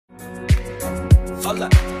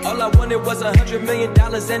All I wanted was $100 million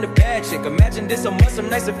and a bad chick. Imagine this a month, some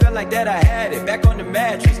nights it felt like that I had it. Back on the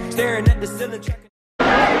mattress, staring at the ceiling.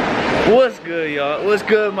 What's good, y'all? What's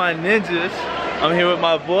good, my ninjas? I'm here with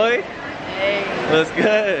my boy. Hey. What's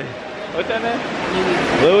good? What's that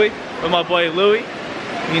name? Louis. With my boy Louis.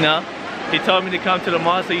 You know, he told me to come to the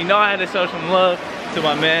mall, so you know I had to show some love to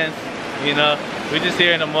my man. You know, we just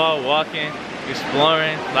here in the mall walking,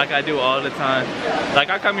 exploring like I do all the time. Like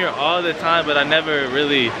I come here all the time, but I never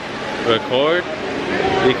really record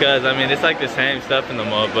because I mean it's like the same stuff in the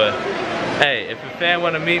mall. But hey, if a fan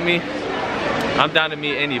want to meet me, I'm down to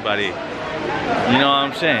meet anybody. You know what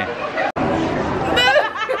I'm saying?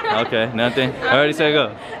 Okay, nothing. I already said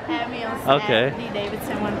go. Add me on Snap, okay. D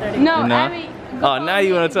Davidson 130. No, No? add me. Oh, now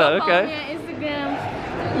you want to talk? Okay. Follow me on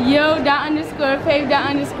Instagram.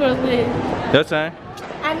 Yo._fave._lit. Your turn.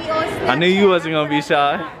 Add me on Snap. I knew you wasn't gonna be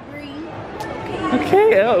shy.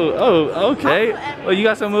 Okay. Oh, okay. Well, you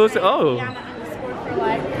got some moves. Oh.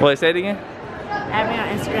 Diana_for_life. Wait, say it again. Add me on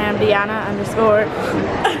Instagram,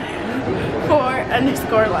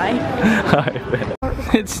 Diana_4_life. Alright,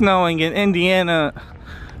 it's snowing in Indiana.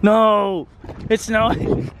 No, it's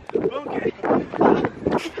snowing. Okay.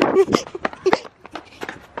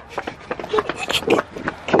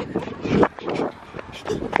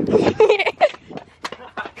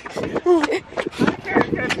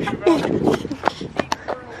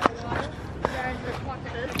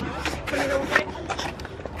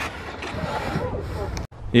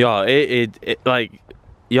 Y'all, it like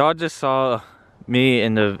y'all just saw me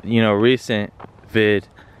in the recent vid,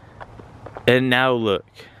 and now look.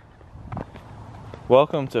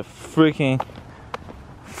 Welcome to freaking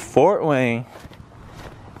Fort Wayne,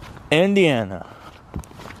 Indiana.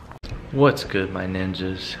 What's good, my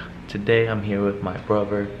ninjas? Today I'm here with my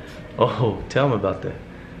brother. Oh, tell him about the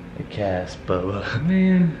cast, Bubba.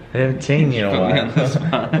 Man, I haven't seen you in a while.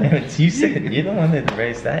 You said you're the one that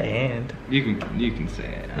raised that hand. You can say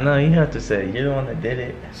it. No, you have to say it. You're the one that did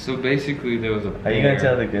it. So basically, there was a bear. Are you gonna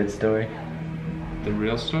tell the good story? The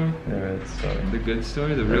real story? The real story. The good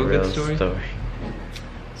story? The real good story?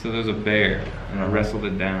 So there was a bear, and I wrestled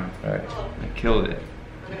it down. Alright. I killed it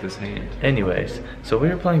with this hand. Anyways, so we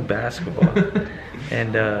were playing basketball,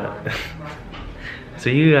 and so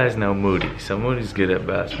you guys know Moody. So Moody's good at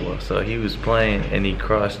basketball. So he was playing, and he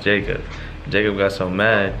crossed Jacob. Jacob got so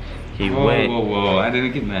mad, he went. Whoa! I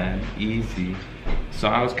didn't get mad. Easy. So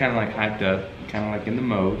I was kind of like hyped up, kind of like in the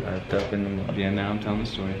mode. Hyped up in the mode. Yeah, now I'm telling the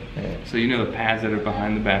story. Yeah. So you know the pads that are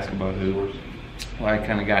behind the basketball hoop. Well, I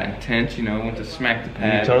kind of got intense, went to smack the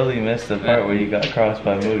pad. You totally missed the part where you got crossed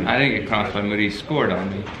by Moody. I didn't get crossed by Moody. He scored on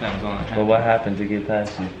me. That was all that happened. But what happened to get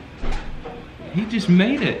past you? He just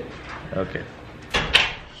made it. Okay.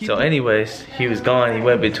 So anyways, he was gone. He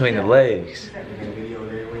went between the legs.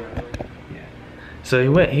 So he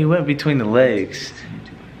went between the legs,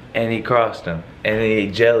 and he crossed him, and then he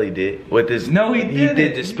jellied it with his. No, he didn't. He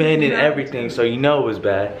did the spin and everything, so you know it was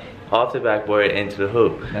bad. Off the backboard into the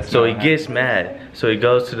hoop. So he gets mad. So he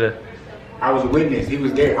goes to the. I was a witness. He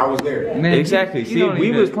was there. I was there. Man, Exactly. See,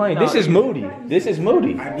 we was playing. This is Moody. This is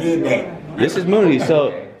Moody. I did that. This is Moody.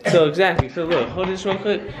 So exactly. So look, hold this real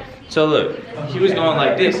quick. So look, he was going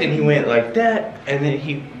like this, and he went like that, and then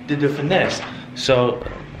he did the finesse. So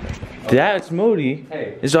that's Moody.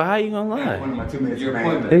 Hey. So how you gonna lie? One of my 2 minutes. Your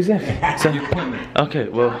remaining. appointment. Exactly. So, Your appointment. okay.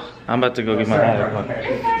 Well, I'm about to go get my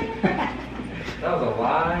eye. That was a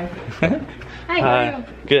lie. Hi, how are you?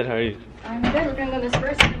 Good. How are you? I'm good. We're gonna go this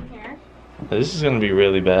first room here. This is gonna be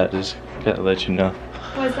really bad. Just gotta let you know,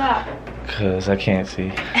 What's that? cause I can't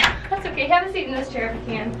see. That's okay. Have a seat in this chair if you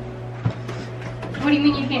can. What do you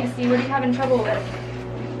mean you can't see? What are you having trouble with?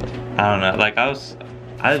 I don't know. Like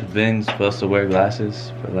I've been supposed to wear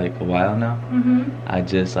glasses for like a while now. Mm-hmm. I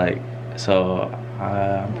just like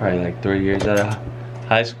I'm probably like 3 years out of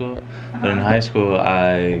high school. But in high school,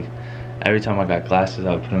 every time I got glasses,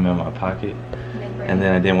 I would put them in my pocket, and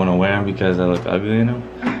then I didn't want to wear them because I look ugly in them.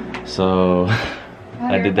 So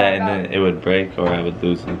I did that, and then it would break or I would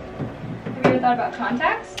lose them. Have you ever thought about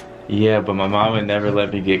contacts? Yeah, but my mom would never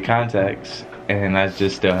let me get contacts, and I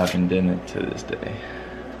just still haven't done it to this day.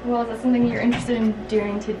 Well, is that something you're interested in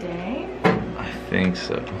doing today? I think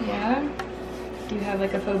so. Yeah? Do you have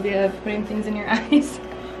like a phobia of putting things in your eyes?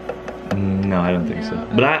 No, I don't think so. No?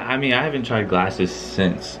 But I mean, I haven't tried glasses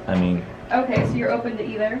since. I mean, Okay, so you're open to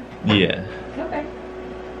either? yeah. Okay.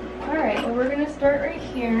 Alright, well we're gonna start right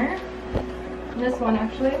here. This one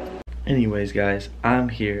actually. Anyways, guys, I'm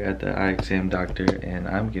here at the eye exam doctor, and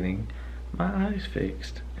I'm getting my eyes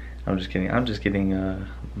fixed. I'm just kidding. I'm just getting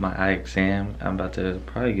my eye exam. I'm about to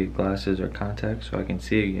probably get glasses or contacts so I can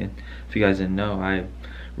see again. If you guys didn't know, I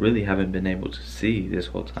really haven't been able to see this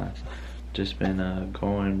whole time. Just been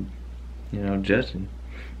going, you know, judging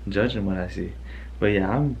what I see. But yeah,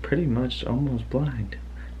 I'm pretty much almost blind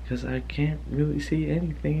because I can't really see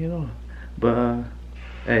anything at all. But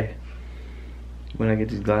hey, when I get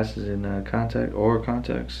these glasses in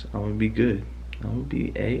contacts, I'm gonna be good. I'm gonna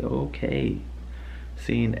be a-okay,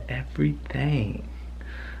 seeing everything.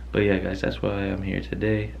 But yeah, guys, that's why I'm here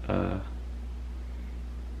today.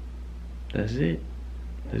 That's it.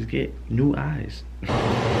 Let's get new eyes.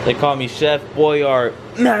 They call me Chef Boyard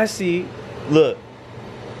Massey. Look,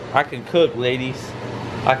 I can cook, ladies.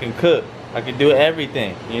 I can cook. I can do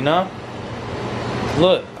everything, you know?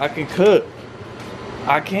 Look, I can cook.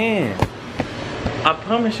 I can. I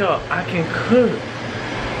promise y'all, I can cook.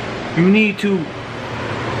 You need to,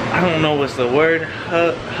 I don't know what's the word,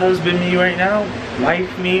 husband me right now,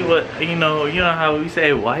 wife me, what, you know how we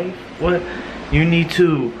say wife? What? You need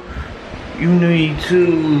to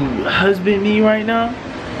husband me right now,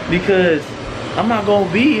 because I'm not gonna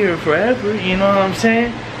be here forever, you know what I'm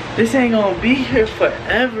saying? This ain't gonna be here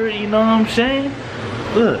forever, you know what I'm saying?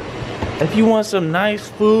 Look, if you want some nice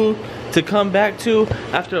food to come back to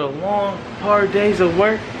after a long, hard days of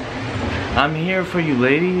work, I'm here for you,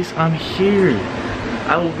 ladies. I'm here.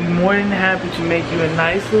 I will be more than happy to make you a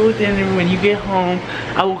nice little dinner when you get home.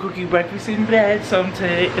 I will cook you breakfast in bed some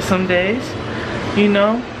days. You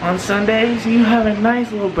know, on Sundays, you have a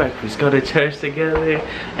nice little breakfast. Go to church together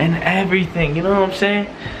and everything. You know what I'm saying?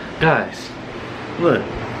 Guys, look.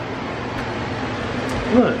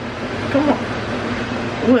 Look. Come on.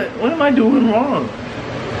 What am I doing wrong?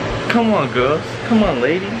 Come on, girls. Come on,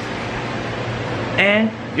 ladies.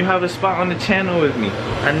 And you have a spot on the channel with me.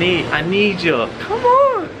 I need y'all. Come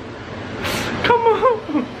on. Come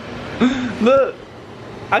on. Look.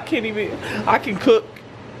 I can cook.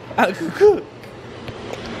 I can cook.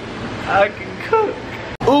 I can cook.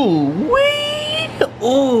 Ooh, wee.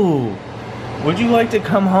 Ooh. Would you like to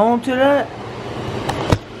come home to that?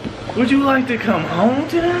 Would you like to come home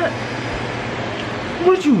to that?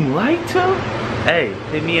 Would you like to? Hey,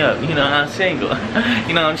 hit me up. You know, I'm single.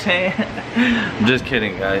 You know what I'm saying? I'm just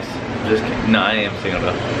kidding, guys. I'm just kidding. No, I am single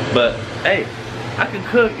though. But hey, I can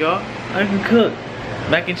cook, y'all. I can cook.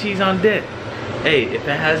 Mac and cheese on deck. Hey, if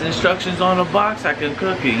it has instructions on the box, I can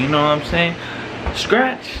cook it. You know what I'm saying?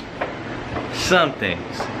 Scratch. Some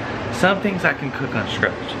things I can cook on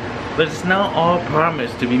scratch, but it's not all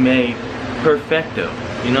promised to be made perfecto.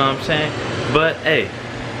 You know what I'm saying? But hey,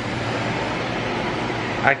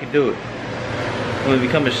 I can do it. I'm gonna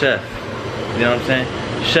become a chef. You know what I'm saying?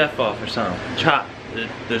 Chef off or something. Chop.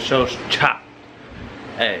 The show's chopped.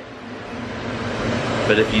 Hey.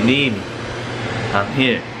 But if you need me, I'm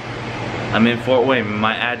here. I'm in Fort Wayne.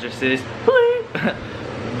 My address is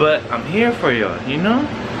but I'm here for y'all, you know?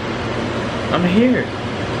 I'm here.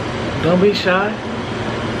 Don't be shy.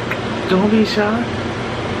 Don't be shy.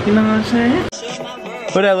 You know what I'm saying?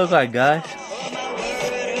 What that look like, guys?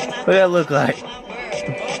 What that look like?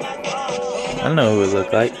 I know who it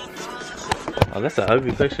look like. Oh, that's an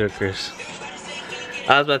ugly picture of Chris.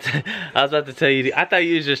 I was about to tell you. I thought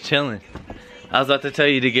you was just chilling. I was about to tell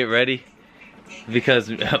you to get ready because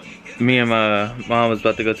me and my mom was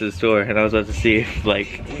about to go to the store, and I was about to see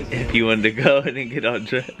if you wanted to go and then get all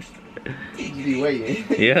dressed. You be waiting.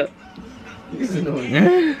 Yep. This is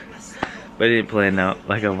annoying. But it didn't plan out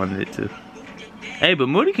like I wanted it to. Hey, but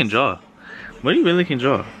Moody can draw. Moody really can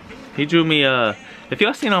draw. He drew me if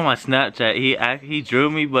y'all seen on my Snapchat, he drew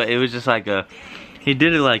me, but it was just like he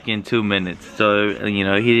did it like in 2 minutes. So, you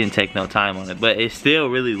know, he didn't take no time on it. But it still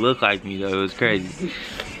really looked like me though. It was crazy.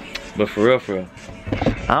 But for real.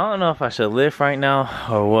 I don't know if I should lift right now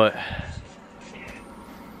or what.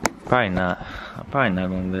 Probably not. I'm probably not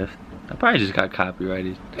gonna lift. I probably just got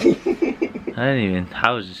copyrighted.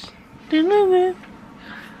 I was just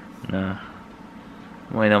nah.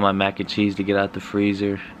 I'm waiting on my mac and cheese to get out the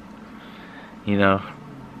freezer. You know,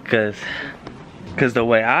 cause the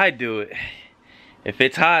way I do it, if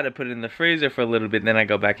it's hot, I put it in the freezer for a little bit, then I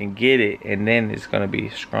go back and get it, and then it's gonna be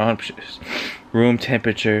scrumptious, room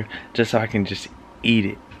temperature, just so I can just eat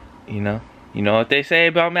it. You know what they say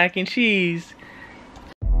about mac and cheese?